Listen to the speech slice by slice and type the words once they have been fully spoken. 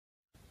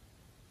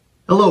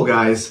Hello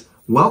guys,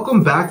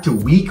 welcome back to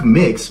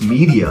Weekmix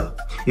Media.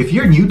 If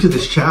you're new to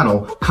this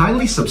channel,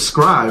 kindly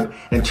subscribe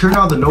and turn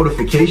on the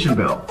notification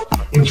bell.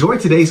 Enjoy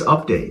today's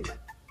update.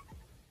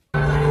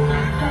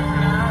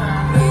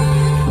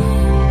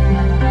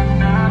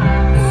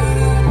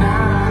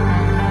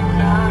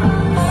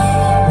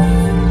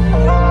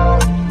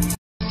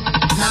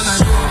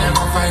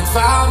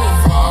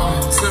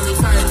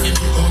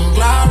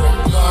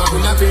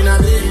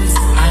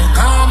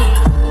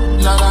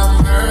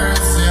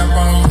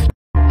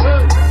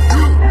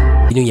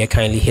 You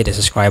kindly hit the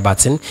subscribe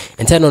button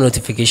and turn on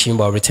notification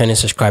while returning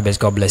subscribers.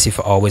 God bless you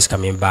for always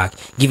coming back.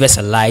 Give us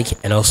a like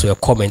and also a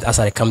comment as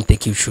I come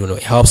take you through.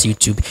 It helps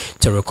YouTube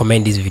to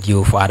recommend this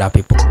video for other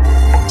people. I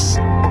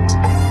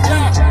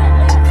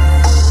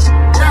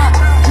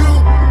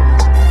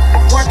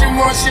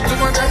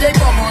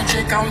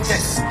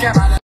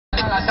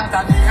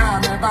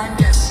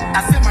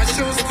said my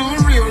shows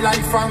too real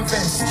life from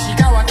fest. She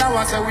got what I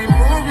was, so we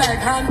move like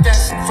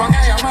hunters.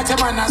 Forget your much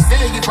man, I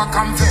say if I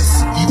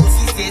confess. You will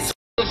see say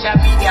social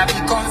media be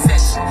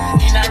confess.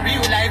 In a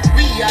real life,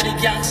 we are the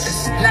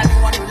gangsters. Lani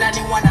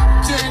wanna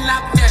chain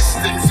lap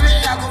testing.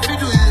 Swear I go fi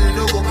do you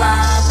no go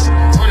back.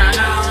 Oh na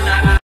na, oh na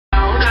na,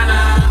 oh na na.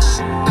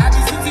 I be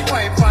city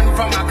boy fun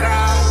from a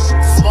crowd.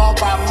 Small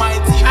but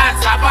mighty,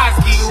 as a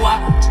baskiwa.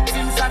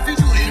 Things I fi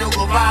do you no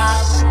go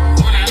back.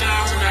 Oh na na,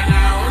 oh na na,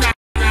 oh na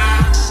na.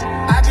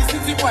 I be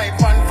city boy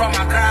fun from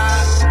a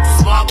crowd.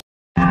 Small.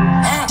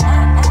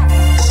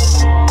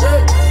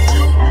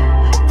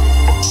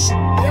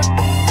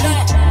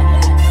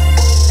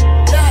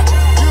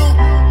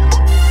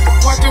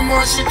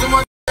 Shit to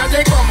my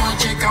they come on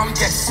check out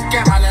test. I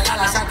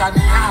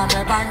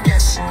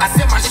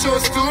say my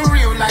show's too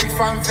real life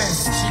from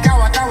fest. She got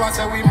what I was,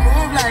 so we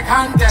move like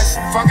hunters.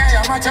 Forget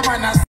your much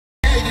man, I say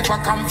if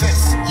I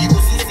confess. You go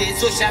see say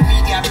social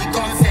media be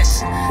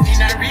confess.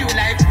 In a real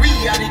life, we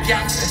are the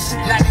gangsters.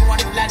 Lani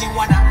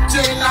wanna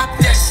jail up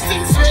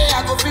testing. Swear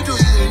I go fi do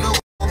you no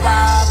go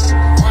back.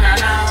 Oh na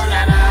na, oh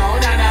na na,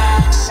 oh na na.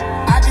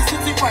 I be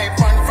city boy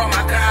fun from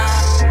a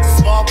crowd.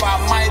 Small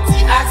but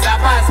mighty as a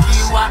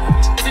baskiwa.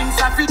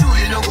 Things I fi do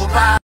you no go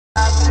back.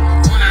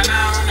 Oh na na,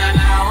 oh na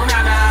na, oh na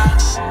na.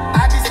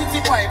 I be city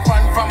boy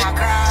fun from a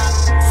crowd.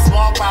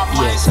 Small but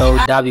mighty. Yeah, so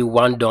that be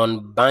one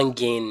done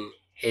banging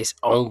his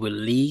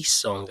unreleased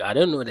song. I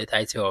don't know the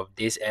title of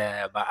this,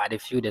 but I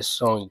feel the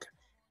song.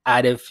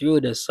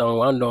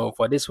 One done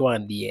for this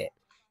one there.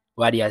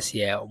 What they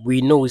say,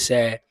 we know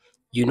say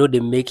you know they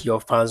make your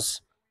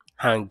fans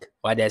hang.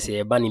 What they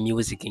say, bunny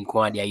music in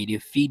Kwandia, you they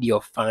feed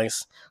your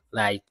fans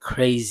like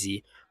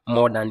crazy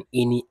more than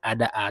any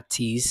other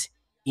artist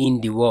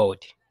in the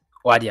world.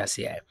 What they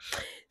say.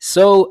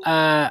 So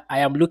I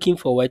am looking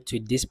forward to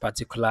this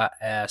particular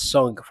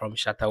song from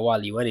Shatta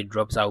Wale. When it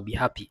drops, I'll be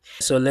happy.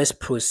 So let's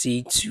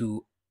proceed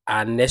to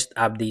our next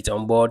update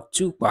on board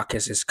to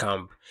Kwakesi's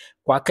camp.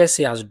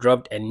 Kwakesi has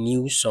dropped a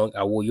new song,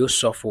 Awoyo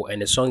Sofo,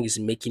 and the song is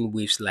making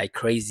waves like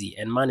crazy.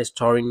 And man is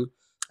touring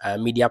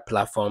media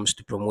platforms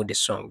to promote the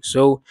song.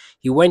 So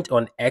he went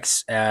on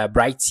X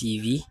Bright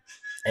TV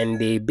and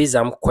they based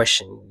him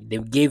question. They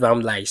gave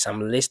him like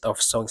some list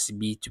of songs to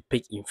be to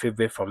pick in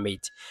favorite from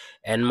it.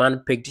 And man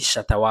picked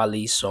Shatta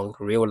Wale's song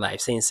Real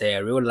Life,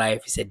 saying Real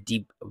Life is a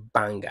deep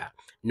banger.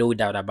 No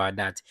doubt about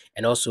that.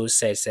 And also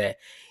says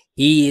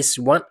he is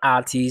one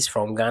artist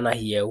from Ghana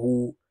here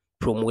who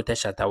promoted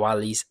Shatta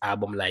Wale's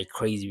album like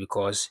crazy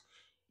because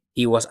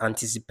he was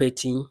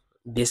anticipating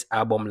this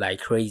album like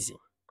crazy.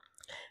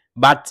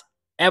 But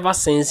ever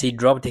since he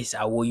dropped his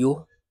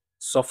Awoyo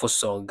Sofo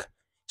song,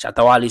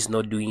 Shatta Wale is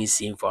not doing the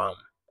same for him.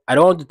 I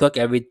don't want to talk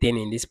everything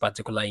in this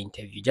particular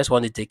interview. Just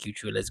want to take you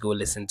through. Let's go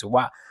listen to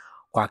what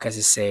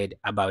Kwakesi said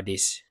about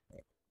this.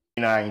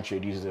 When I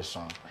introduced the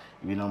song,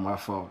 you know my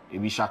fault.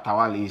 It be Shatta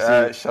Wale.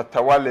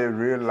 Shatta Wale,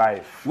 Real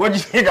Life. What do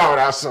you think about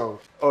that song?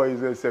 Oh,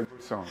 it's a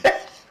good song.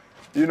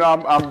 You know,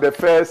 I'm the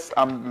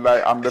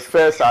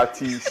first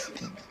artist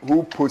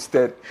who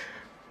posted.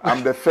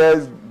 I'm the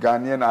first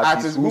Ghanaian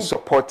artist who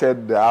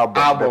supported the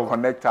album, the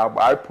Connect album.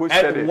 I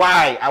posted it.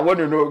 Why? I want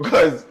to know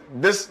because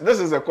this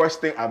is a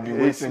question I've been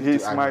waiting to answer.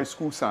 He's my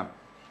school son.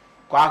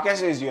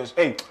 Kwakesi is yours.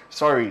 Hey,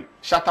 sorry.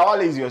 Shatta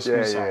Wale is your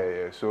school son.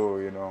 Yeah. So,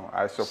 you know,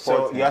 I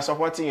support him. You are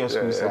supporting your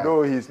school son?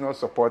 No, he's not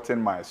supporting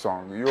my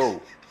song.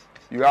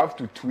 You have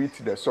to tweet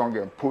the song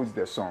and post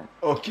the song.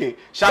 Okay.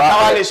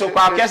 Shatta Wale, so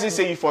Kwakesi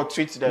say you for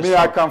tweet the song.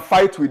 I can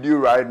fight with you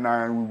right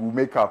now and we will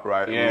make up,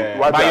 right? Yeah.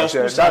 What but your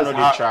school son know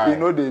they try. You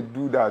know they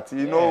do that.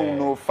 You know,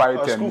 no fight and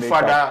make up. School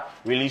father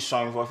release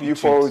song for few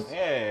tweets.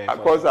 Yeah. Of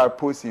course I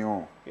post him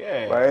on.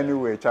 Yeah. But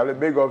anyway, Charlie,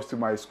 big ups to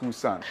my school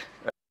son.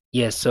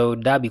 Yes, so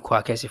that be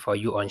Kwakesi for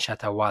you on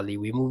Shatta Wale.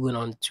 We're moving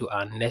on to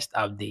our next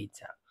update.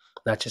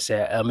 That's just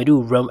me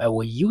do run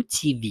our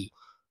UTV.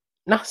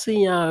 Now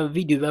see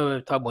video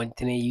we talk about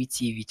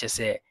UTV just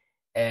say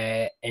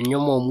and your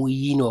mom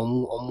we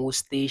no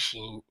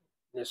station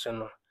so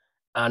no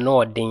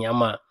no den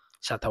ama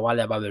Shatta Wale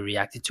about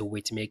reacted to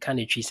it me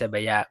can tree say be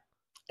ya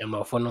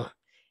emofo no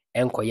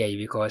enkoye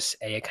because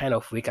kind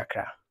of weak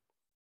akra.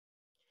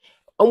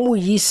 Omu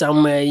yi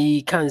some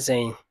yi can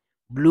say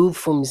blue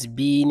films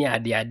bi ne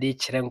ade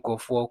kyerɛ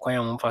nkɔfoɔ kwan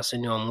a momfa so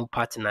ne ɔmo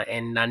partner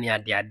ɛnna ne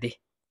ade.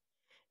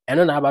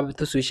 Ɛno na aba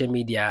bɛtɔ social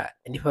media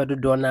nipa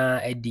dodoɔ na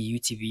ɛdi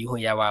UTV ho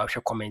yawa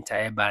hwɛ comment a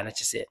ɛba na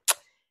kyerɛ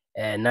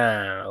sɛ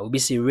na obi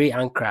sɛ Ray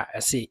Ankra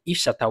say if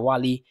Shatta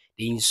Wale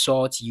they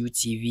insult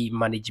UTV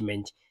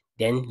management,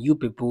 then you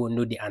people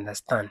know they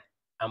understand.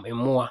 I'm a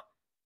more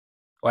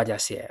what I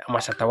say. I'm a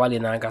Shatta Wale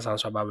na ankasa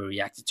nso aba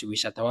react to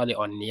Shatta Wale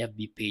on the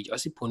FB page. Or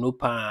say pono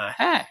pa,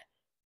 hey,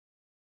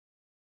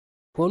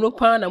 pono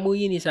pa na mo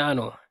yini sa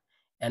no.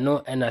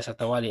 Ɛno ɛna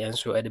Shatta Wale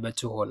nso ɛde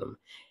bɛto hɔ nom.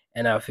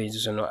 Ɛna afei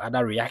nso no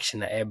other reaction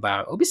na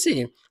ɛba. Obi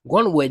say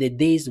gone were the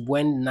days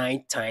when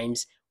night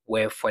times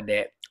were for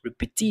the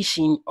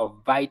repetition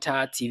of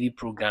vital TV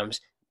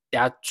programs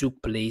that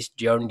took place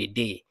during the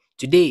day.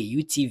 Today,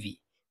 UTV,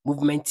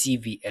 Movement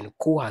TV, and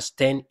Co has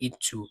turned it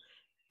to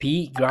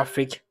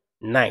P-graphic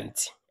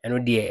night.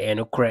 And dear,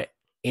 and correct.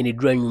 In the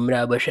drawing room,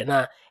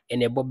 na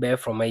and a bob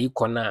from a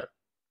corner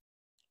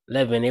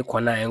 11 a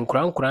corner and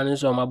crown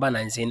so my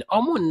banana saying,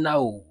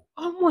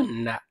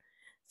 na.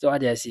 So I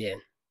just say,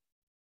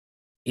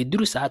 it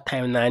drew sad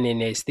time 9 in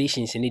the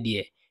stations in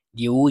the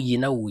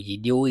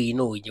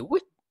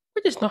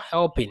which is not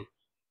helping.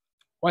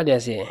 What they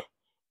say?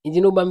 In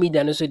the Nova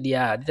media, no so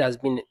this has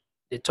been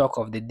the talk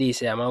of the day.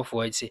 Say I'm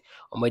for it. Say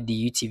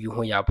the UTV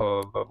who ya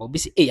but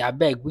say, hey, I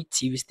beg, which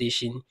TV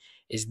station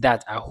is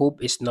that? I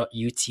hope it's not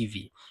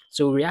UTV.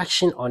 So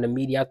reaction on the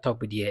media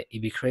top there,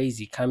 it be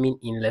crazy coming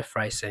in left,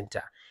 right,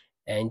 center.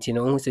 And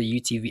who's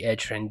the UTV air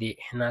trendy?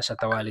 Na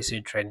Shatta Wale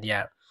say trendy.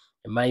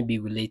 It might be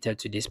related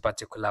to this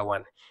particular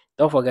one.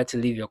 Don't forget to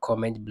leave your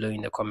comment below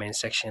in the comment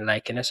section,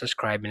 like and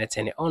subscribe and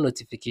turn on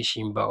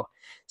notification bell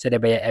so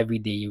that by every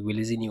day you will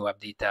release new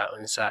update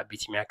on sa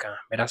bitimiaka.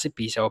 But that's a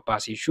piece I'll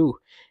pass you through.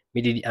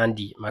 Me did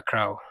Andy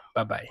Macrow.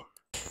 Bye bye.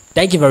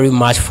 Thank you very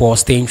much for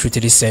staying true to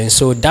this sense.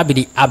 So that be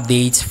the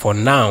update for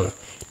now.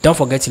 Don't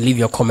forget to leave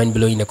your comment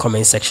below in the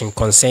comment section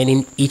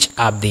concerning each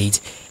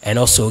update, and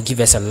also give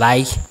us a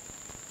like.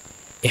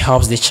 It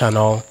helps the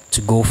channel to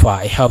go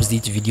far. It helps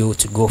this video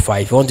to go far.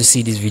 If you want to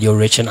see this video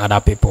reaching other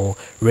people,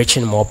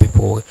 reaching more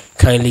people,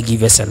 kindly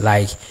give us a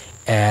like.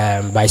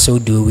 By so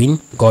doing,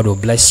 God will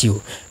bless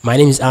you. My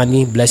name is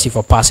Annie. Bless you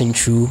for passing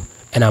through,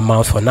 and I'm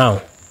out for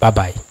now. Bye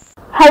bye.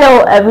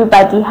 Hello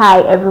everybody,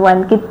 hi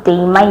everyone, good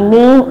day. My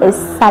name is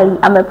Sally.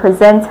 I'm a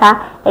presenter,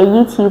 a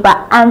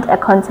YouTuber and a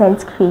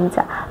content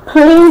creator.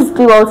 Please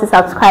do also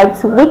subscribe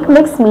to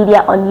Weekmix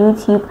Media on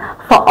YouTube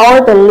for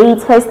all the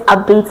latest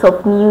updates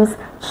of news,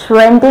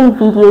 trending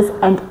videos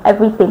and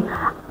everything.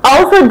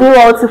 Also do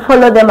also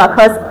follow them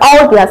across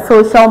all their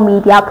social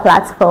media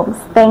platforms.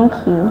 Thank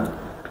you.